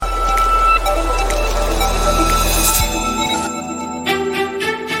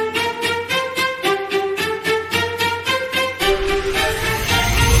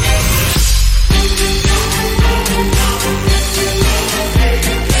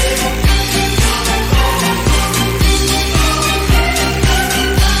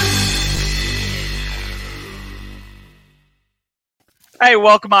Hey,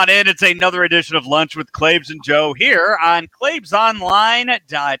 welcome on in. It's another edition of Lunch with Claibs and Joe here on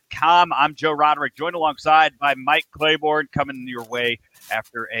ClaibsOnline.com. I'm Joe Roderick, joined alongside by Mike Claiborne, coming your way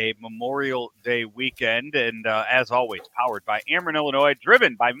after a Memorial Day weekend. And as always, powered by Ameren, Illinois,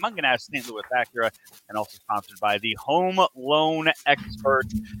 driven by Mungenast St. Louis Acura, and also sponsored by the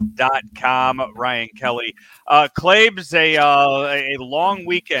HomeLoanExpert.com. Ryan Kelly. Claibs, a long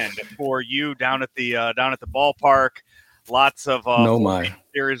weekend for you down at the ballpark. Lots of four-game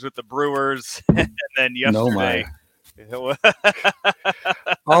series with the Brewers, and then yesterday. All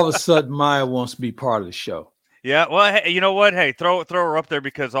of a sudden, Maya wants to be part of the show. Yeah, well, hey, you know what? Hey, throw her up there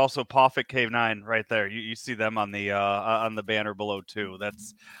because also Pawfik Cave 9 right there. You see them on the banner below too.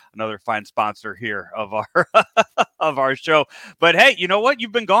 That's another fine sponsor here of our of our show. But hey, you know what?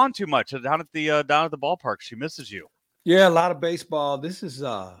 You've been gone too much down at the ballpark. She misses you. Yeah, a lot of baseball. This is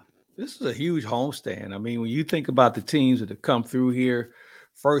a huge homestand. I mean, when you think about the teams that have come through here,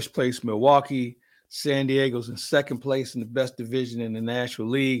 first place Milwaukee, San Diego's in second place in the best division in the National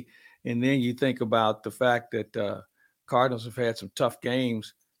League, and then you think about the fact that Cardinals have had some tough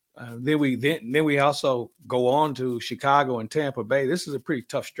games. Then we also go on to Chicago and Tampa Bay. This is a pretty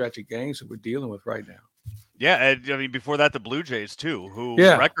tough stretch of games that we're dealing with right now. Yeah, I mean, before that, the Blue Jays too, who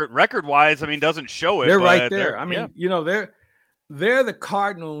record wise, I mean, doesn't show it. They're right there. I mean, they're the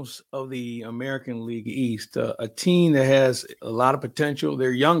Cardinals of the American League East, a team that has a lot of potential.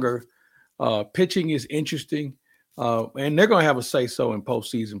 They're younger. Pitching is interesting, and they're going to have a say-so in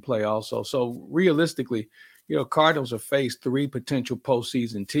postseason play also. So realistically, Cardinals have faced three potential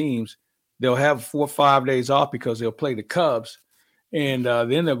postseason teams. They'll have 4 or 5 days off because they'll play the Cubs, and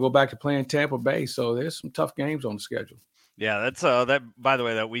then they'll go back to playing Tampa Bay. So there's some tough games on the schedule. Yeah, that's that. By the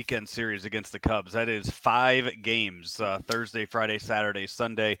way, that weekend series against the Cubs, that is 5 games: Thursday, Friday, Saturday,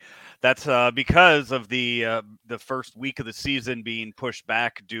 Sunday. That's because of the first week of the season being pushed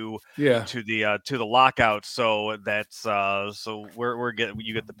back due to the lockout. So that's so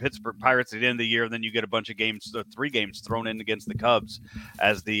you get the Pittsburgh Pirates at the end of the year, and then you get a bunch of games, 3 games thrown in against the Cubs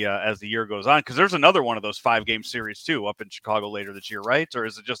as the year goes on. Because there's another one of those 5-game series too up in Chicago later this year, right? Or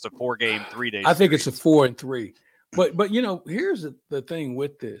is it just a 4-game 3-day? I think it's a 4 and 3. But here's the thing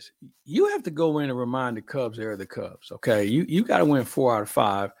with this. You have to go in and remind the Cubs they're the Cubs, okay? You got to win 4 out of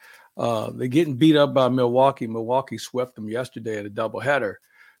 5. They're getting beat up by Milwaukee. Milwaukee swept them yesterday at a doubleheader.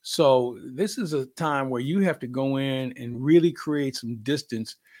 So this is a time where you have to go in and really create some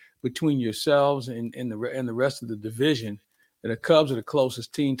distance between yourselves and the rest of the division. And the Cubs are the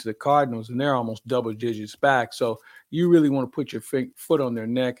closest team to the Cardinals, and they're almost double digits back. So you really want to put your foot on their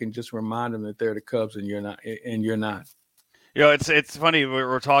neck and just remind them that they're the Cubs and you're not. It's funny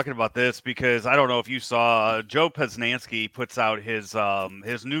we're talking about this because I don't know if you saw Joe Pesnanski puts out his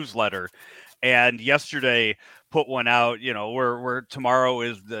newsletter, and yesterday put one out. Where tomorrow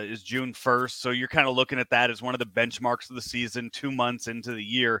is June 1st, so you're kind of looking at that as one of the benchmarks of the season, 2 months into the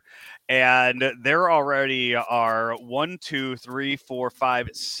year, and there already are 6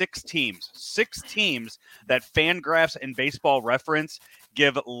 teams that Fangraphs and Baseball Reference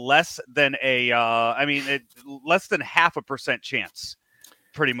give less than less than 0.5% chance,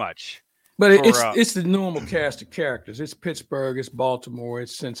 pretty much. But it's the normal cast of characters. It's Pittsburgh, it's Baltimore,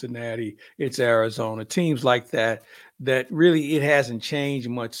 it's Cincinnati, it's Arizona. Teams like that really it hasn't changed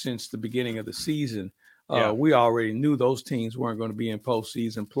much since the beginning of the season. We already knew those teams weren't going to be in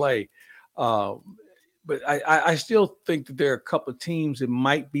postseason play. But I still think that there are a couple of teams that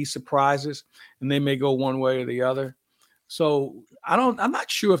might be surprises, and they may go one way or the other. So I'm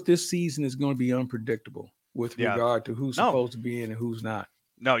not sure if this season is going to be unpredictable with regard to who's supposed to be in and who's not.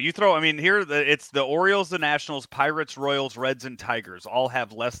 No, it's the Orioles, the Nationals, Pirates, Royals, Reds, and Tigers all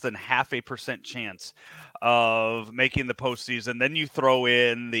have less than 0.5% chance of making the postseason. Then you throw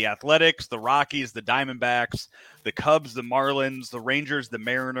in the Athletics, the Rockies, the Diamondbacks, the Cubs, the Marlins, the Rangers, the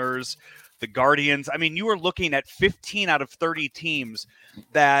Mariners, the Guardians. I mean, you are looking at 15 out of 30 teams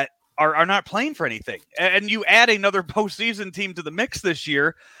that are not playing for anything. And you add another postseason team to the mix this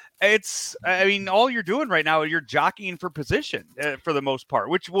year. All you're doing right now, you're jockeying for position for the most part,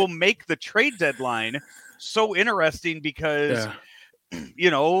 which will make the trade deadline so interesting because,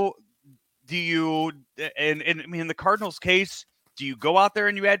 do you, and in the Cardinals case, do you go out there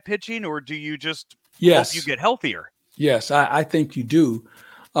and you add pitching or do you just hope you get healthier? Yes, I think you do.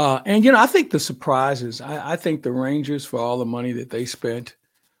 I think the surprises, I think the Rangers, for all the money that they spent,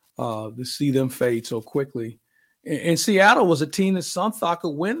 to see them fade so quickly. And Seattle was a team that some thought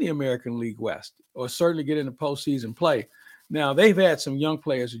could win the American League West or certainly get into postseason play. Now, they've had some young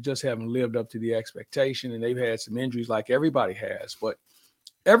players who just haven't lived up to the expectation, and they've had some injuries like everybody has. But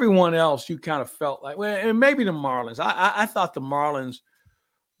everyone else, you kind of felt like, well, and maybe the Marlins. I thought the Marlins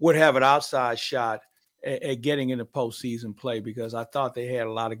would have an outside shot at getting into postseason play because I thought they had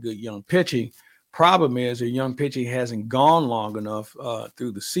a lot of good young pitching. Problem is their young pitching hasn't gone long enough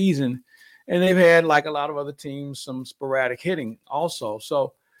through the season, and they've had, like a lot of other teams, some sporadic hitting also.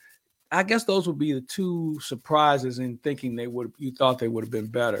 So I guess those would be the two surprises in thinking you thought they would have been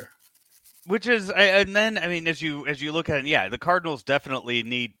better. Which is, and then I mean, as you look at it, yeah, the Cardinals definitely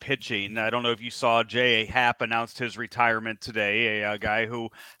need pitching. I don't know if you saw J.A. Happ announced his retirement today, a guy who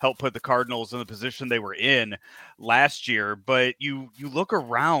helped put the Cardinals in the position they were in last year. But you look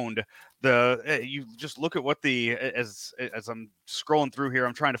around you just look at what as I'm scrolling through here,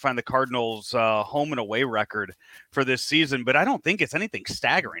 I'm trying to find the Cardinals home and away record for this season, but I don't think it's anything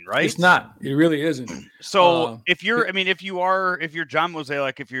staggering, right? It's not. It really isn't. So if you're John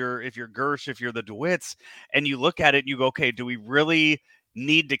Mozeliak, if you're Gersh, if you're the DeWitts, and you look at it and you go, okay, do we really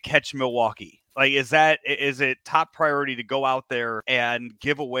need to catch Milwaukee? Like, is it top priority to go out there and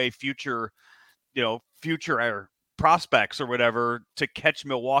give away future prospects or whatever to catch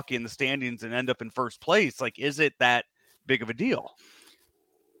Milwaukee in the standings and end up in first place? Like, is it that big of a deal?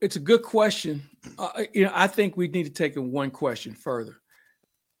 It's a good question. I think we need to take it one question further.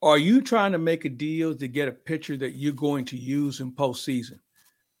 Are you trying to make a deal to get a pitcher that you're going to use in postseason?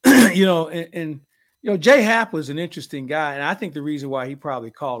 Jay Happ was an interesting guy, and I think the reason why he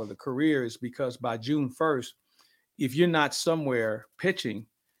probably called it a career is because by June 1st, if you're not somewhere pitching,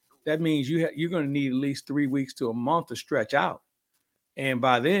 that means you're going to need at least 3 weeks to a month to stretch out. And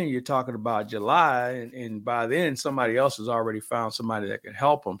by then you're talking about July, and by then somebody else has already found somebody that can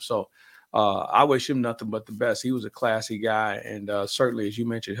help him. So I wish him nothing but the best. He was a classy guy, and certainly, as you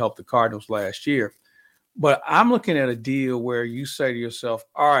mentioned, helped the Cardinals last year. But I'm looking at a deal where you say to yourself,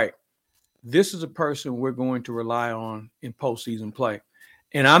 all right, this is a person we're going to rely on in postseason play.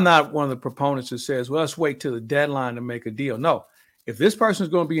 And I'm not one of the proponents that says, well, let's wait till the deadline to make a deal. No. If this person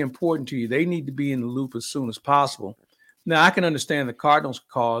is going to be important to you, they need to be in the loop as soon as possible. Now, I can understand the Cardinals'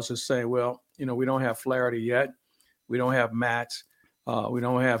 cause is saying, well, we don't have Flaherty yet. We don't have Matz. We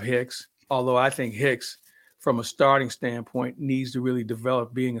don't have Hicks, although I think Hicks, from a starting standpoint, needs to really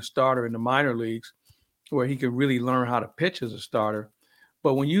develop being a starter in the minor leagues where he can really learn how to pitch as a starter.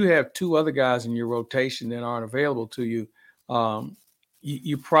 But when you have two other guys in your rotation that aren't available to you,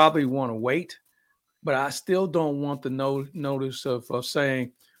 you probably want to wait. But I still don't want the notice of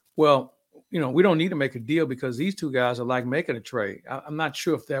saying, well, we don't need to make a deal because these two guys are like making a trade. I'm not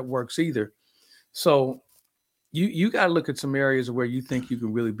sure if that works either. So you got to look at some areas where you think you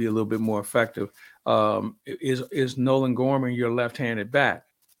can really be a little bit more effective. Is Nolan Gorman your left-handed bat?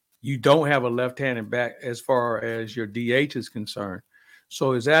 You don't have a left-handed bat as far as your DH is concerned.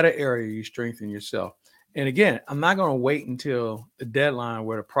 So is that an area you strengthen yourself? And again, I'm not going to wait until the deadline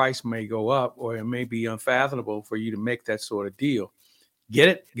where the price may go up or it may be unfathomable for you to make that sort of deal.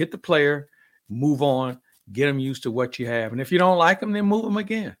 Get the player, move on, get them used to what you have. And if you don't like them, then move them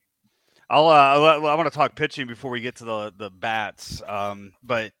again. I want to talk pitching before we get to the bats.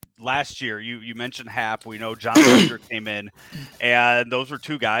 But last year, you mentioned Happ. We know John Lester came in, and those were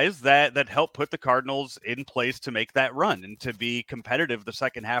two guys that helped put the Cardinals in place to make that run and to be competitive the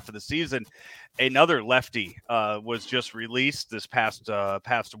second half of the season. Another lefty was just released this past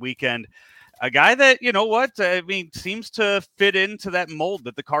weekend. A guy that, seems to fit into that mold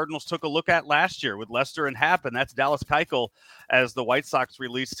that the Cardinals took a look at last year with Lester and Happ, and that's Dallas Keuchel, as the White Sox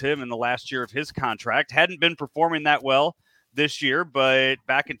released him in the last year of his contract. Hadn't been performing that well this year, but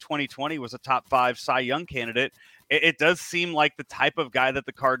back in 2020 was a top 5 Cy Young candidate. It does seem like the type of guy that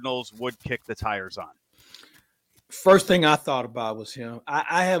the Cardinals would kick the tires on. First thing I thought about was him.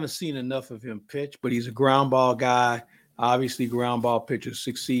 I haven't seen enough of him pitch, but he's a ground ball guy. Obviously, ground ball pitchers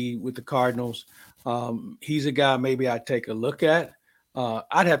succeed with the Cardinals. He's a guy maybe I'd take a look at.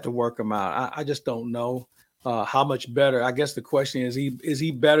 I'd have to work him out. I just don't know how much better. I guess the question is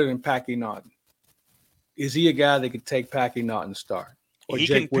he better than Packy Naughton? Is he a guy that could take Packy Naughton start? He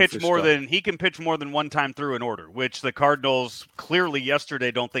can pitch more than one time through an order, which the Cardinals clearly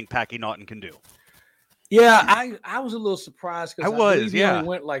yesterday don't think Packy Naughton can do. Yeah, I was a little surprised because he only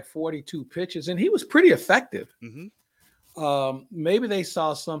went like 42 pitches, and he was pretty effective. Mm-hmm. Maybe they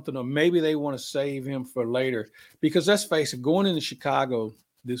saw something, or maybe they want to save him for later. Because let's face it, going into Chicago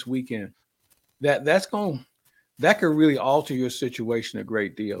this weekend, that could really alter your situation a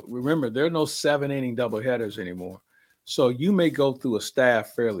great deal. Remember, there are no 7-inning doubleheaders anymore, so you may go through a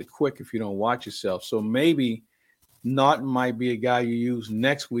staff fairly quick if you don't watch yourself. So maybe Naughton might be a guy you use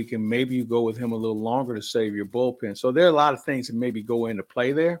next week, and maybe you go with him a little longer to save your bullpen. So there are a lot of things that maybe go into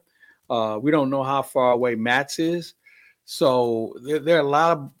play there. We don't know how far away Matz is. So there are a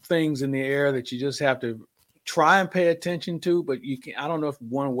lot of things in the air that you just have to try and pay attention to, but you can. I don't know if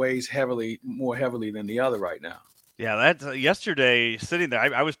one weighs more heavily than the other right now. Yeah, that's yesterday sitting there.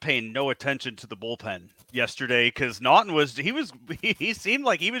 I was paying no attention to the bullpen yesterday because Naughton he seemed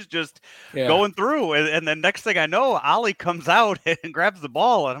like he was just going through, and then next thing I know, Ollie comes out and grabs the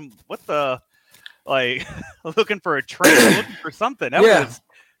ball, and I'm looking for a trade, looking for something. I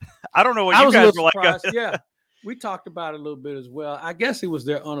don't know what you guys were like. Yeah, we talked about it a little bit as well. I guess it was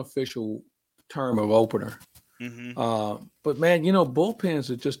their unofficial term of opener. Mm-hmm. But man, bullpens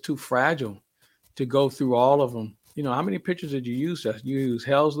are just too fragile to go through all of them. How many pitchers did you use? You used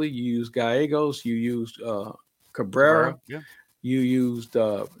Helsley, you used Gallegos, you used Cabrera, you used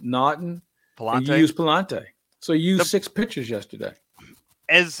Naughton, and you used Palante. So you used 6 pitchers yesterday.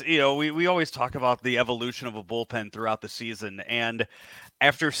 As you know, we always talk about the evolution of a bullpen throughout the season. And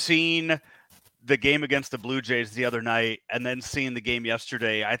after seeing the game against the Blue Jays the other night and then seeing the game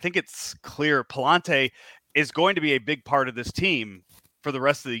yesterday, I think it's clear Palante is going to be a big part of this team for the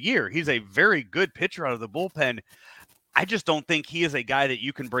rest of the year. He's a very good pitcher out of the bullpen. I just don't think he is a guy that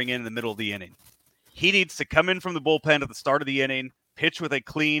you can bring in the middle of the inning. He needs to come in from the bullpen at the start of the inning, pitch with a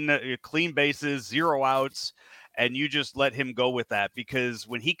clean bases, 0 outs, and you just let him go with that, because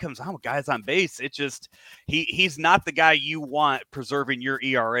when he comes out with guys on base, it just he's not the guy you want preserving your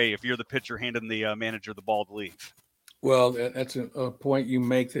ERA if you're the pitcher handing the manager the ball to leave. Well, that's a point you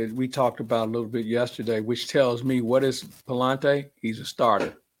make that we talked about a little bit yesterday, which tells me, what is Palante? He's a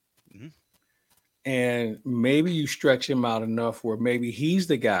starter. Mm-hmm. And maybe you stretch him out enough where maybe he's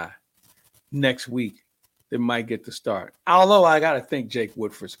the guy next week that might get the start. Although I got to think Jake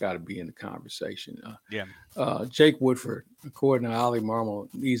Woodford's got to be in the conversation. Jake Woodford, according to Ollie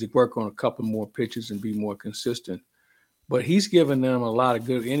Marmol, needs to work on a couple more pitches and be more consistent. But he's given them a lot of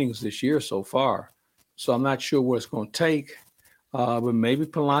good innings this year so far. So I'm not sure what it's going to take. But maybe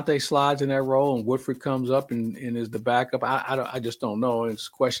Palante slides in that role and Woodford comes up and is the backup. I just don't know. It's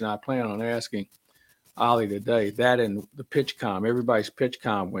a question I plan on asking Ollie today. That and the pitch comm. Everybody's pitch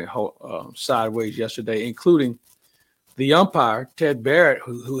comm went sideways yesterday, including the umpire, Ted Barrett,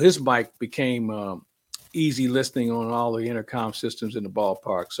 who his mic became easy listening on all the intercom systems in the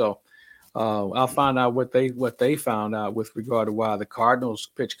ballpark. So I'll find out what they found out with regard to why the Cardinals'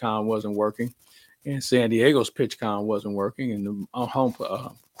 pitch comm wasn't working and San Diego's pitch comm wasn't working, and the home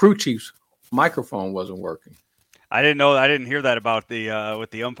crew chief's microphone wasn't working. I didn't hear that about the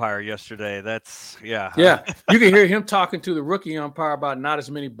with the umpire yesterday. That's yeah. You can hear him talking to the rookie umpire about not as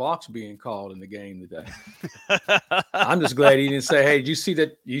many balks being called in the game today. I'm just glad he didn't say, "Hey, did you see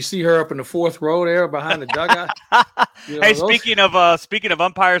that? You see her up in the 4th row there behind the dugout?" Hey, speaking of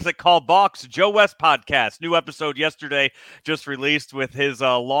umpires that call balks, Joe West podcast, new episode yesterday, just released with his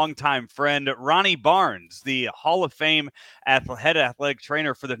longtime friend Ronnie Barnes, the Hall of Fame head athletic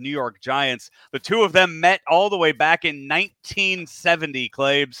trainer for the New York Giants. The two of them met all the way back in 1970,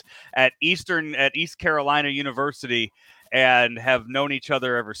 Claibs, at East Carolina University, and have known each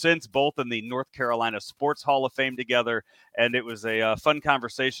other ever since, both in the North Carolina Sports Hall of Fame together. And it was a fun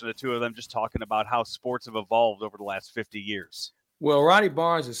conversation, the two of them just talking about how sports have evolved over the last 50 years. Well, Ronnie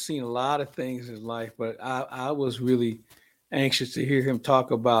Barnes has seen a lot of things in his life, but I was really anxious to hear him talk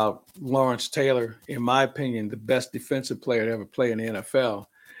about Lawrence Taylor, in my opinion, the best defensive player to ever play in the NFL.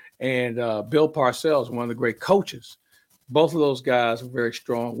 And Bill Parcells, one of the great coaches. Both of those guys were very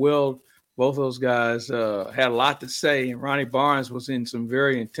strong. Both of those guys had a lot to say, and Ronnie Barnes was in some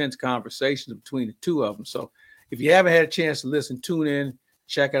very intense conversations between the two of them. So if you haven't had a chance to listen, tune in,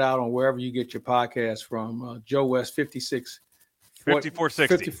 check it out on wherever you get your podcast from. Joe West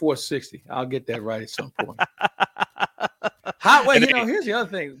 5460. I'll get that right at some point. Here's the other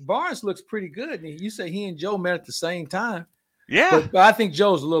thing. Barnes looks pretty good. You say he and Joe met at the same time. Yeah. But I think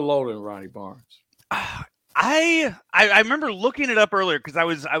Joe's a little older than Ronnie Barnes. I remember looking it up earlier because I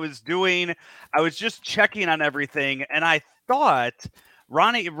was just checking on everything, and I thought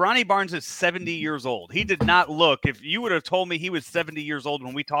Ronnie Barnes is 70 years old. He did not look. If you would have told me he was 70 years old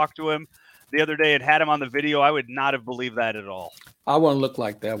when we talked to him the other day and had him on the video, I would not have believed that at all. I want to look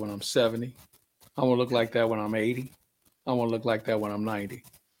like that when I'm 70. I want to look like that when I'm 80. I want to look like that when I'm 90.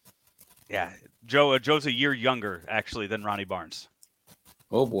 Yeah, Joe's a year younger actually than Ronnie Barnes.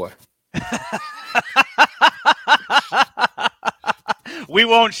 Oh boy. We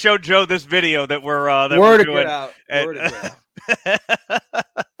won't show Joe this video that we're doing. Word to get out.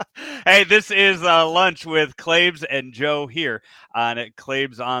 Hey, this is Lunch with Claibs and Joe here on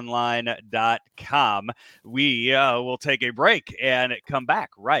ClaibsOnline.com. We will take a break and come back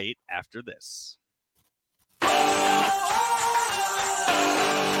right after this.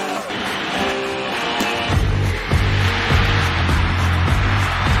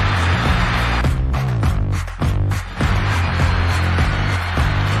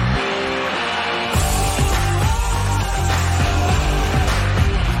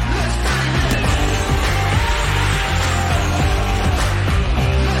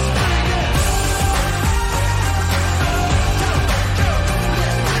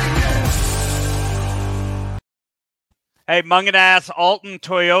 Hey, Munganass Alton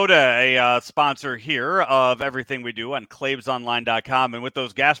Toyota, a sponsor here of everything we do on ClavesOnline.com. And with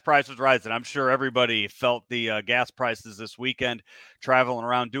those gas prices rising, I'm sure everybody felt the gas prices this weekend, traveling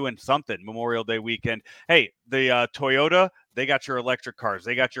around doing something, Memorial Day weekend. Hey, the Toyota, they got your electric cars.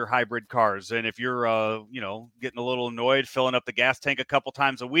 They got your hybrid cars. And if you're, getting a little annoyed filling up the gas tank a couple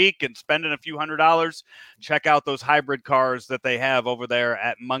times a week and spending a few $100s, check out those hybrid cars that they have over there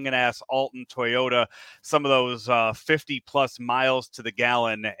at Munganass Alton Toyota. Some of those 50 plus miles to the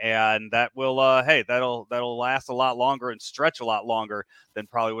gallon, and that will that'll last a lot longer and stretch a lot longer than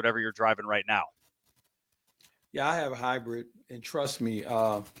probably whatever you're driving right now. Yeah, I have a hybrid, and trust me,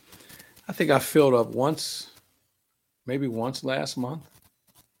 I think I filled up maybe once last month,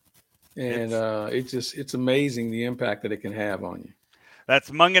 and it's amazing the impact that it can have on you.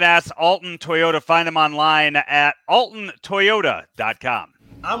 That's Munganass Alton Toyota. Find them online at altontoyota.com.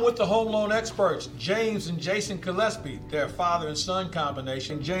 I'm with the home loan experts, James and Jason Gillespie. They're a father and son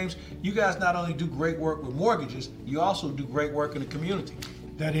combination. James, you guys not only do great work with mortgages, you also do great work in the community.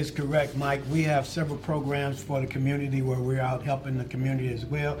 That is correct, Mike. We have several programs for the community where we're out helping the community as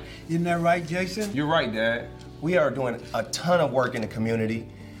well. Isn't that right, Jason? You're right, Dad. We are doing a ton of work in the community,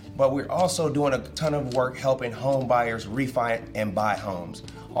 but we're also doing a ton of work helping home buyers refi and buy homes.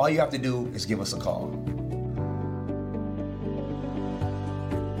 All you have to do is give us a call.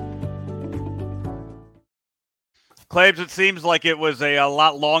 Claves, it seems like it was a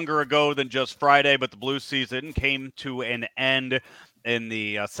lot longer ago than just Friday, but the Blues season came to an end in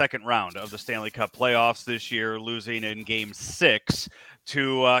the second round of the Stanley Cup playoffs this year, losing in Game 6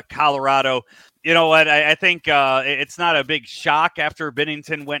 to Colorado. You know what? I think it's not a big shock after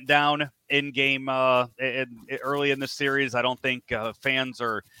Binnington went down in game early in the series. I don't think fans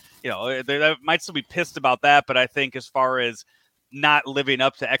are, they might still be pissed about that, but I think as far as not living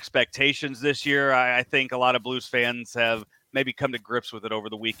up to expectations this year, I think a lot of Blues fans have maybe come to grips with it over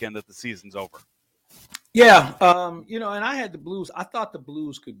the weekend that the season's over. Yeah, and I had the Blues. I thought the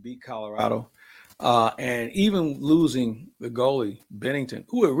Blues could beat Colorado, and even losing the goalie, Binnington,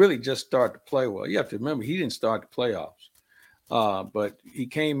 who had really just started to play well. You have to remember, he didn't start the playoffs, but he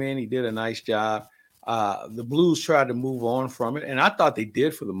came in, he did a nice job. The Blues tried to move on from it, and I thought they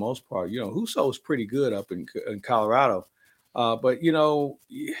did for the most part. Husso was pretty good up in Colorado. But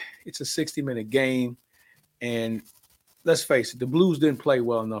it's a 60-minute game, and let's face it, the Blues didn't play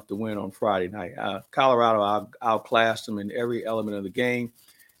well enough to win on Friday night. Colorado outclassed them in every element of the game,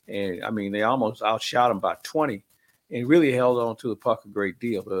 and they almost outshot them by 20, and really held on to the puck a great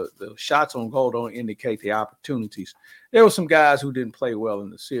deal. The shots on goal don't indicate the opportunities. There were some guys who didn't play well in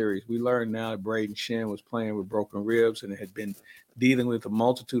the series. We learned now that Braden Shen was playing with broken ribs and had been dealing with a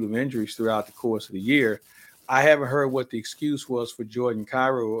multitude of injuries throughout the course of the year. I haven't heard what the excuse was for Jordan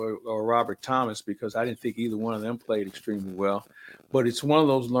Kyrou or Robert Thomas, because I didn't think either one of them played extremely well. But it's one of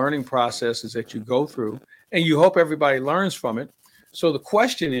those learning processes that you go through, and you hope everybody learns from it. So the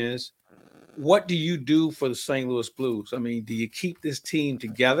question is, what do you do for the St. Louis Blues? Do you keep this team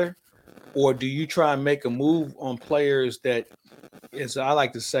together, or do you try and make a move on players that, as I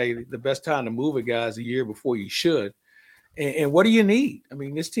like to say, the best time to move a guy is a year before you should? And what do you need?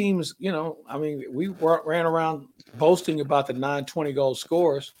 This team is, we ran around boasting about the 920 goal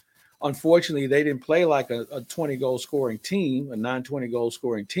scorers. Unfortunately, they didn't play like a 20 goal scoring team, a 920 goal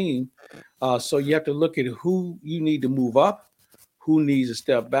scoring team. So you have to look at who you need to move up, who needs to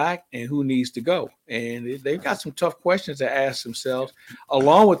step back, and who needs to go. And they've got some tough questions to ask themselves,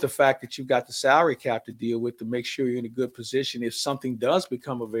 along with the fact that you've got the salary cap to deal with to make sure you're in a good position if something does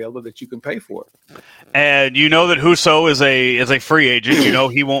become available that you can pay for it. And you know that Husso is a free agent.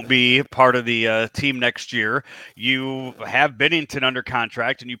 He won't be part of the team next year. You have Binnington under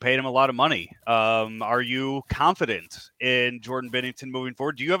contract, and you paid him a lot of money. Are you confident in Jordan Binnington moving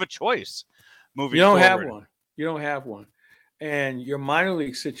forward? Do you have a choice moving forward? You don't have one. And your minor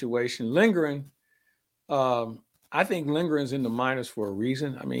league situation, Lindgren, I think Lindgren's in the minors for a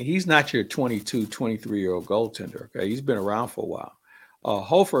reason. He's not your 22, 23-year-old goaltender. Okay, he's been around for a while.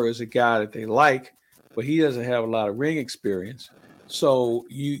 Hofer is a guy that they like, but he doesn't have a lot of ring experience. So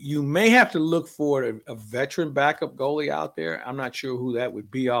you may have to look for a veteran backup goalie out there. I'm not sure who that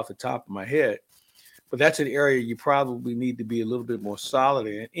would be off the top of my head, but that's an area you probably need to be a little bit more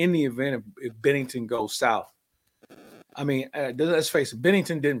solid in the event if Binnington goes south. Let's face it,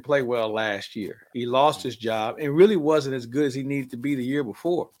 Binnington didn't play well last year. He lost his job and really wasn't as good as he needed to be the year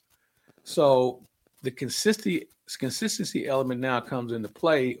before. So the consistency element now comes into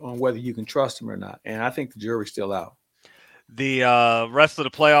play on whether you can trust him or not. And I think the jury's still out. The rest of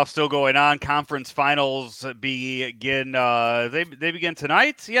the playoffs still going on. Conference finals begin. They begin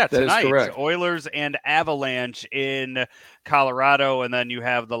tonight. Yeah, That tonight. is correct. Oilers and Avalanche in Colorado, and then you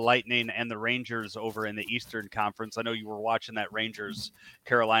have the Lightning and the Rangers over in the Eastern Conference. I know you were watching that Rangers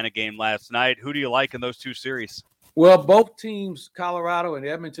Carolina game last night. Who do you like in those two series? Well, both teams, Colorado and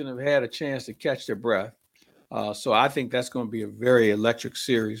Edmonton, have had a chance to catch their breath. So I think that's going to be a very electric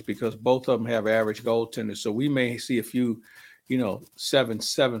series because both of them have average goaltenders. So we may see a few,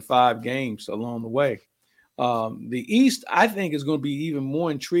 7-5 games along the way. The East, I think, is going to be even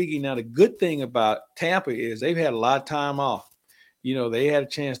more intriguing. Now, the good thing about Tampa is they've had a lot of time off. They had a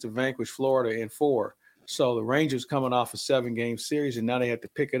chance to vanquish Florida in 4. So the Rangers coming off a 7-game series, and now they have to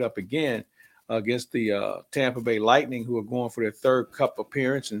pick it up again against the Tampa Bay Lightning, who are going for their 3rd Cup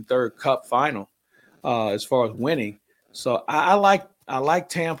appearance and 3rd Cup final as far as winning. So I like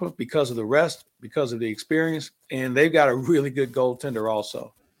Tampa because of the rest, because of the experience, and they've got a really good goaltender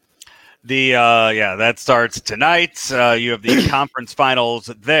also. That starts tonight. You have the conference finals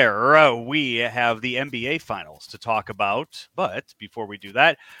there. We have the NBA finals to talk about. But before we do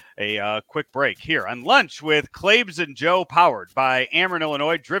that, a quick break here on Lunch with Claibs and Joe, powered by Ameren,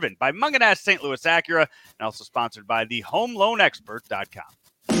 Illinois, driven by Mungenast St. Louis Acura, and also sponsored by thehomeloanexpert.com.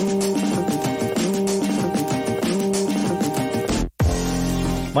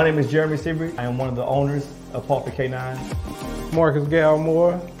 My name is Jeremy Seabury. I am one of the owners of Pawford K9. Marcus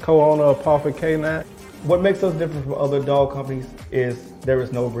Galmore, co-owner of Pawford K9. What makes us different from other dog companies is there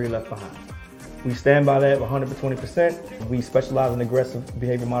is no breed left behind. We stand by that 120%. We specialize in aggressive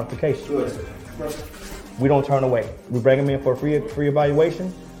behavior modification. We don't turn away. We bring them in for a free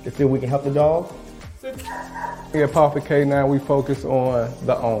evaluation to see if we can help the dog. Here at Pawford K9, we focus on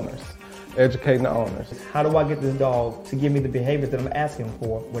the owners, educating the owners. How do I get this dog to give me the behaviors that I'm asking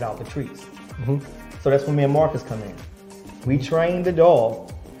for without the treats? So that's when me and Marcus come in. We train the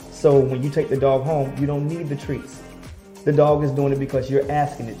dog, so when you take the dog home, you don't need the treats. The dog is doing it because you're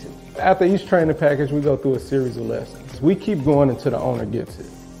asking it to. After each training package, we go through a series of lessons. We keep going until the owner gets it.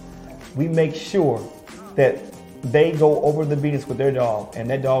 We make sure that they go over the beatings with their dog, and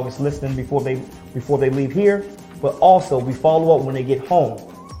that dog is listening before they leave here, but also we follow up when they get home.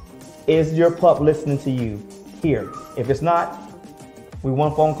 Is your pup listening to you here? If it's not, we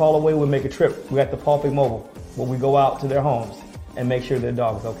one phone call away, we'll make a trip. We got the Pawford Mobile, where we go out to their homes and make sure their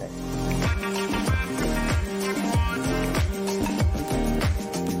dog is okay.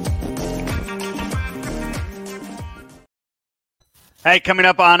 Hey, coming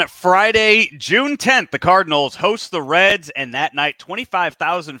up on Friday, June 10th, the Cardinals host the Reds, and that night,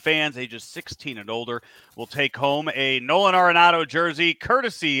 25,000 fans ages 16 and older will take home a Nolan Arenado jersey,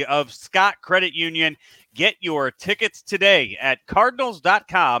 courtesy of Scott Credit Union. Get your tickets today at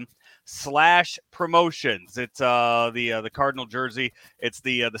cardinals.com/promotions. It's the Cardinal jersey. It's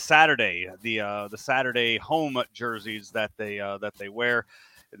the Saturday home jerseys that they wear,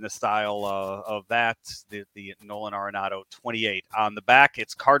 in the style of that, the Nolan Arenado 28 on the back.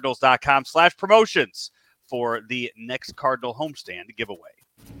 It's cardinals.com/promotions for the next Cardinal homestand giveaway.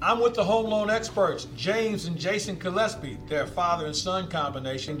 I'm with the home loan experts, James and Jason Gillespie. They're father and son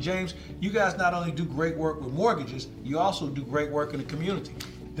combination. James, you guys not only do great work with mortgages, you also do great work in the community.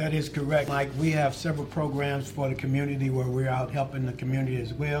 That is correct, Mike. We have several programs for the community where we're out helping the community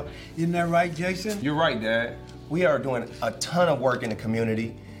as well. Isn't that right, Jason? You're right, Dad. We are doing a ton of work in the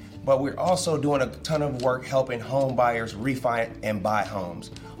community, but we're also doing a ton of work helping home buyers refi and buy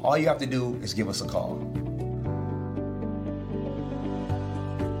homes. All you have to do is give us a call.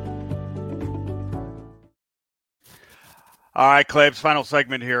 All right, Claibs, final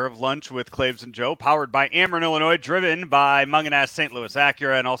segment here of Lunch with Claibs and Joe, powered by Ameren, Illinois, driven by Mungenast St. Louis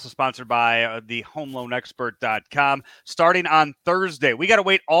Acura, and also sponsored by thehomeloanexpert.com. Starting on Thursday, we got to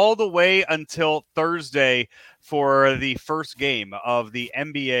wait all the way until Thursday for the first game of the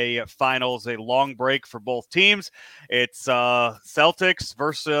NBA Finals, a long break for both teams. It's Celtics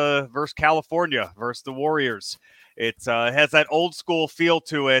versus California versus the Warriors. It has that old school feel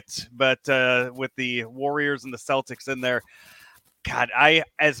to it, but with the Warriors and the Celtics in there, God,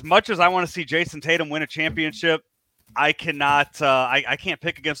 as much as I want to see Jason Tatum win a championship, I cannot. I can't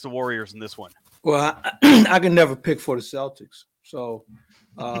pick against the Warriors in this one. Well, I can never pick for the Celtics. So,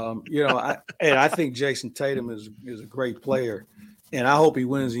 I think Jason Tatum is a great player, and I hope he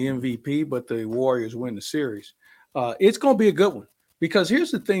wins the MVP. But the Warriors win the series. It's going to be a good one because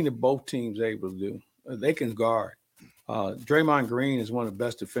here's the thing that both teams are able to do: they can guard. Draymond Green is one of the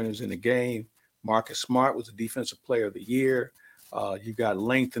best defenders in the game. Marcus Smart was the defensive player of the year. You got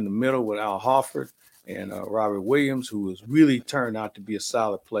length in the middle with Al Horford and Robert Williams, who has really turned out to be a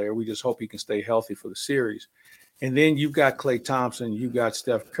solid player. We just hope he can stay healthy for the series. And then you've got Klay Thompson, you've got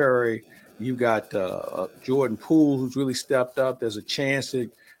Steph Curry, you've got Jordan Poole, who's really stepped up. There's a chance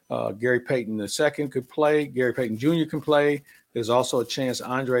that Gary Payton II could play. Gary Payton Jr. can play. There's also a chance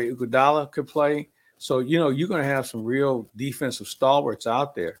Andre Iguodala could play. So, you're going to have some real defensive stalwarts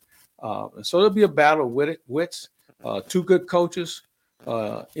out there. And so there'll be a battle of wits. Two good coaches.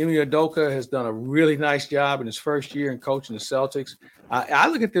 Ime Udoka has done a really nice job in his first year in coaching the Celtics. I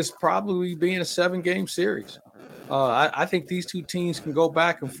look at this probably being a 7-game series. I think these two teams can go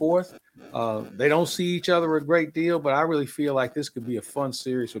back and forth. They don't see each other a great deal, but I really feel like this could be a fun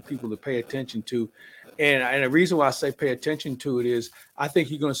series for people to pay attention to. And the reason why I say pay attention to it is I think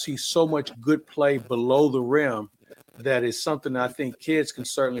you're going to see so much good play below the rim that is something I think kids can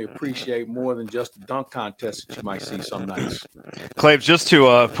certainly appreciate more than just the dunk contest that you might see some nights. Claves, just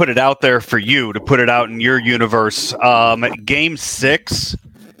to put it out there for you, to put it out in your universe, Game 6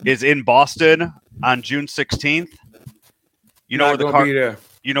 is in Boston on June 16th. You know where the car?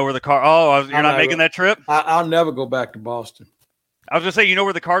 You know where the car? Oh, you're not making that trip? I'll never go back to Boston. I was going to say, you know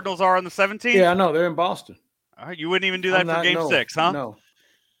where the Cardinals are on the 17th? Yeah, I know. They're in Boston. All right, you wouldn't even do that for Game 6, huh? No.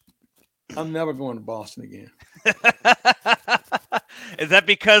 I'm never going to Boston again. Is that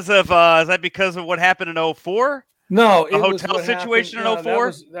because of what happened in 04? No, the hotel situation in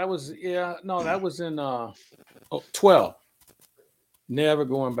 04? That was in 12. Never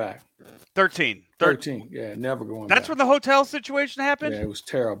going back. 13. Yeah, never going back. That's when the hotel situation happened? Yeah, it was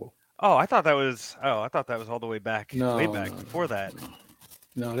terrible. Oh, I thought that was all the way back. Before that.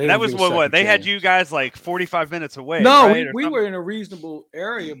 No, that was what they had you guys like 45 minutes away. No, right? we were in a reasonable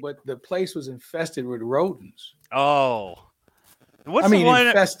area, but the place was infested with rodents. Oh,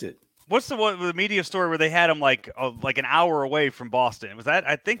 infested. What's the media story where they had them like an hour away from Boston? Was that?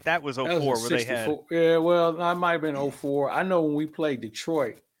 I think that was 04 where they had. Yeah, well, I might have been 04. I know when we played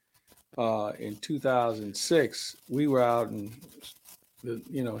Detroit in 2006, we were out in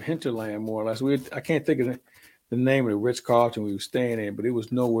the hinterland more or less. I can't think of the name of the Ritz-Carlton we were staying in, but it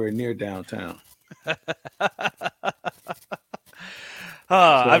was nowhere near downtown. You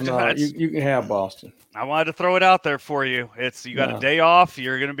can have Boston. I wanted to throw it out there for you. You got a day off.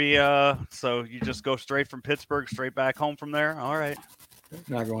 You're going to be so you just go straight from Pittsburgh straight back home from there. All right,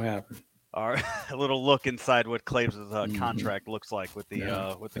 not going to happen. All right, a little look inside what Claves' contract looks like with the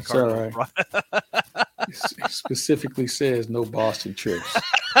Cardinals. Right. It specifically says no Boston trips.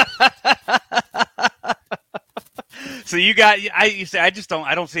 So you got I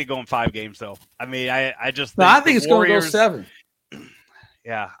don't see it going 5 games though. I mean I just think I think it's going to go 7.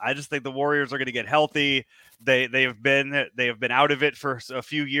 Yeah, I just think the Warriors are going to get healthy. They have been out of it for a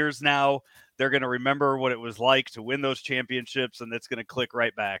few years now. They're going to remember what it was like to win those championships, and it's going to click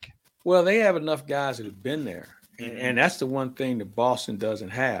right back. Well, they have enough guys that have been there, and that's the one thing that Boston doesn't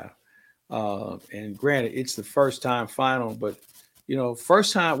have. And granted, it's the first time final, but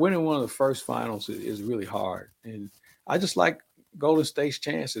first time winning one of the first finals is really hard. And I just like Golden State's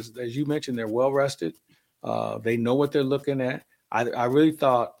chances. As you mentioned, they're well rested. They know what they're looking at. I really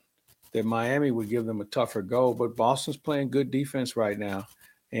thought that Miami would give them a tougher go, but Boston's playing good defense right now.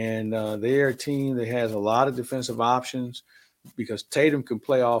 And they're a team that has a lot of defensive options because Tatum can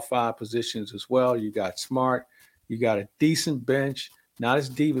play all 5 positions as well. You got Smart. You got a decent bench, not as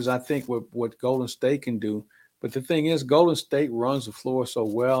deep as I think what Golden State can do. But the thing is, Golden State runs the floor so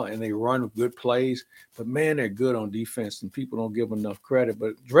well, and they run good plays. But, man, they're good on defense, and people don't give them enough credit.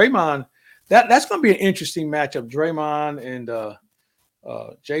 But Draymond, that's going to be an interesting matchup, Draymond and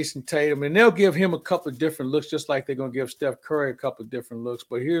Jason Tatum. And they'll give him a couple of different looks, just like they're going to give Steph Curry a couple of different looks.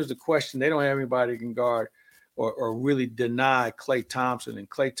 But here's the question. They don't have anybody who can guard or really deny Klay Thompson, and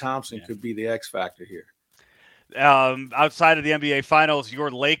Klay Thompson could be the X factor here. Outside of the NBA Finals, your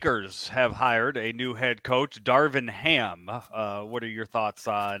Lakers have hired a new head coach, Darvin Ham. What are your thoughts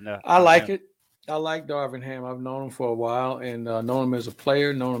on? I like it. I like Darvin Ham. I've known him for a while and known him as a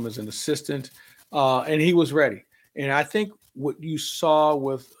player, known him as an assistant, and he was ready. And I think what you saw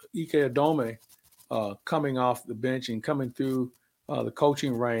with Ike Adome coming off the bench and coming through the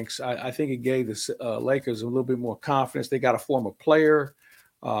coaching ranks, I think it gave the Lakers a little bit more confidence. They got a former player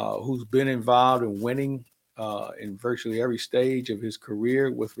who's been involved in winning in virtually every stage of his career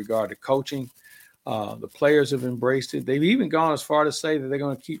with regard to coaching. The players have embraced it. They've even gone as far to say that they're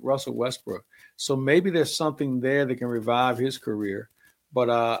going to keep Russell Westbrook. So maybe there's something there that can revive his career. But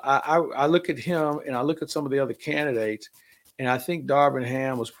I look at him and I look at some of the other candidates, and I think Darvin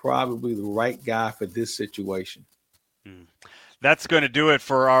Ham was probably the right guy for this situation. That's going to do it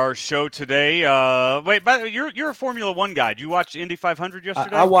for our show today. Wait, but you're a Formula One guy. Did you watch Indy 500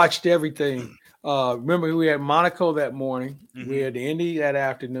 yesterday? I watched everything. Remember, we had Monaco that morning. Mm-hmm. We had the Indy that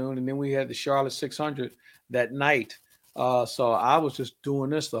afternoon, and then we had the Charlotte 600 that night. So I was just doing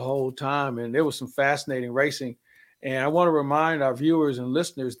this the whole time, and there was some fascinating racing. And I want to remind our viewers and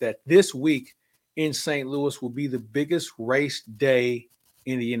listeners that this week in St. Louis will be the biggest race day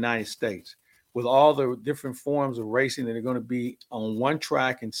in the United States, with all the different forms of racing that are going to be on one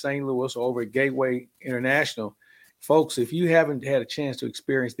track in St. Louis over at Gateway International. Folks, if you haven't had a chance to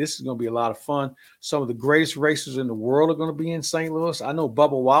experience, this is going to be a lot of fun. Some of the greatest racers in the world are going to be in St. Louis. I know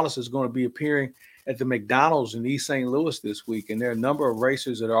Bubba Wallace is going to be appearing at the McDonald's in East St. Louis this week, and there are a number of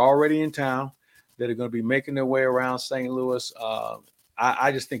racers that are already in town that are going to be making their way around St. Louis.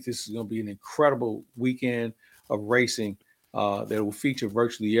 I just think this is going to be an incredible weekend of racing that will feature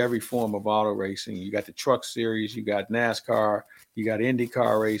virtually every form of auto racing. You got the Truck Series, you got NASCAR, you got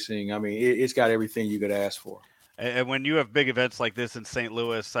IndyCar racing. I mean, it's got everything you could ask for. And when you have big events like this in St.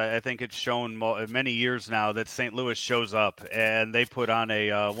 Louis, I think it's shown many years now that St. Louis shows up and they put on a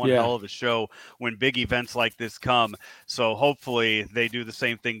hell of a show when big events like this come. So hopefully they do the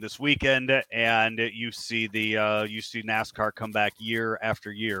same thing this weekend, and you see NASCAR come back year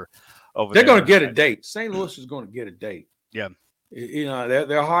after year. They're going to get a date. St. Louis is going to get a date. Yeah, you know,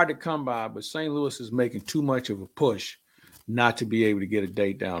 they're hard to come by, but St. Louis is making too much of a push not to be able to get a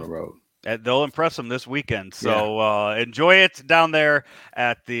date down the road. They'll impress them this weekend, so enjoy it down there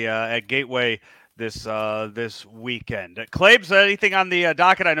at the at Gateway this weekend. Claibs, anything on the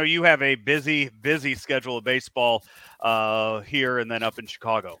docket? I know you have a busy schedule of baseball here and then up in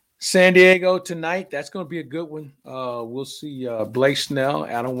Chicago. San Diego tonight. That's going to be a good one. We'll see Blake Snell,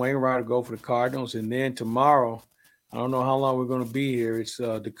 Adam Wainwright go for the Cardinals, and then tomorrow, I don't know how long we're going to be here. It's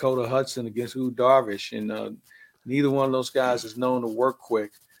Dakota Hudson against Yu Darvish, and neither one of those guys is known to work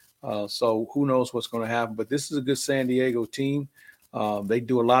quick. So who knows what's going to happen. But this is a good San Diego team. They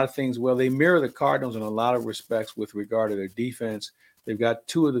do a lot of things well. They mirror the Cardinals in a lot of respects with regard to their defense. They've got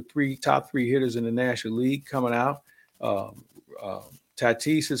two of the top three hitters in the National League coming out.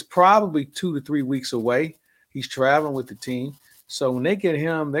 Tatis is probably 2 to 3 weeks away. He's traveling with the team. So when they get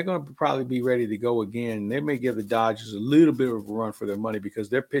him, they're going to probably be ready to go again. They may give the Dodgers a little bit of a run for their money because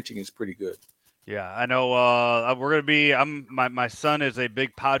their pitching is pretty good. Yeah, I know. We're gonna be. My son is a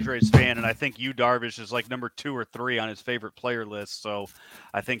big Padres fan, and I think Yu Darvish is like number 2 or 3 on his favorite player list. So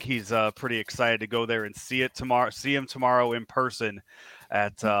I think he's pretty excited to go there and see him tomorrow in person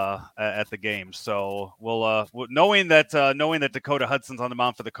at the game. So we'll knowing that Dakota Hudson's on the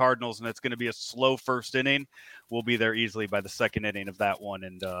mound for the Cardinals, and it's going to be a slow first inning, we'll be there easily by the second inning of that one,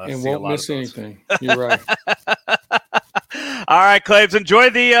 and won't miss anything. You're right. All right, Claibs,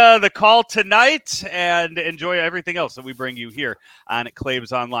 enjoy the call tonight and enjoy everything else that we bring you here on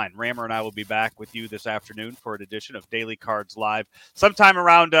Claibs Online. Rammer and I will be back with you this afternoon for an edition of Daily Cards Live. Sometime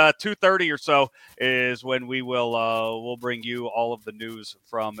around 2:30 or so is when we will we'll bring you all of the news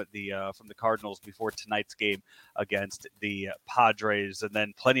from the Cardinals before tonight's game against the Padres, and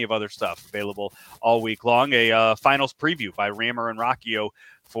then plenty of other stuff available all week long. A finals preview by Rammer and Rockio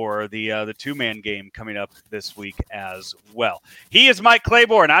for the two-man game coming up this week as well. He is Mike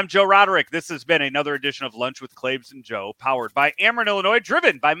Claiborne. I'm Joe Roderick. This has been another edition of Lunch with Claibs and Joe, powered by Ameren, Illinois,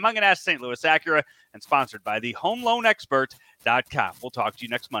 driven by Mungenast St. Louis Acura, and sponsored by the HomeLoanExpert.com. We'll talk to you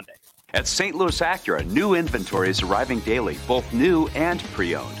next Monday. At St. Louis Acura, new inventory is arriving daily, both new and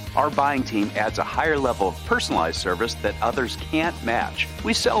pre-owned. Our buying team adds a higher level of personalized service that others can't match.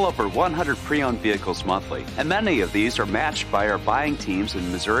 We sell over 100 pre-owned vehicles monthly, and many of these are matched by our buying teams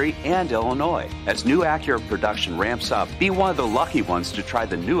in Missouri and Illinois. As new Acura production ramps up, be one of the lucky ones to try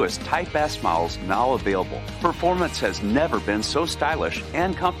the newest Type S models now available. Performance has never been so stylish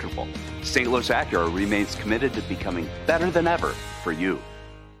and comfortable. St. Louis Acura remains committed to becoming better than ever for you.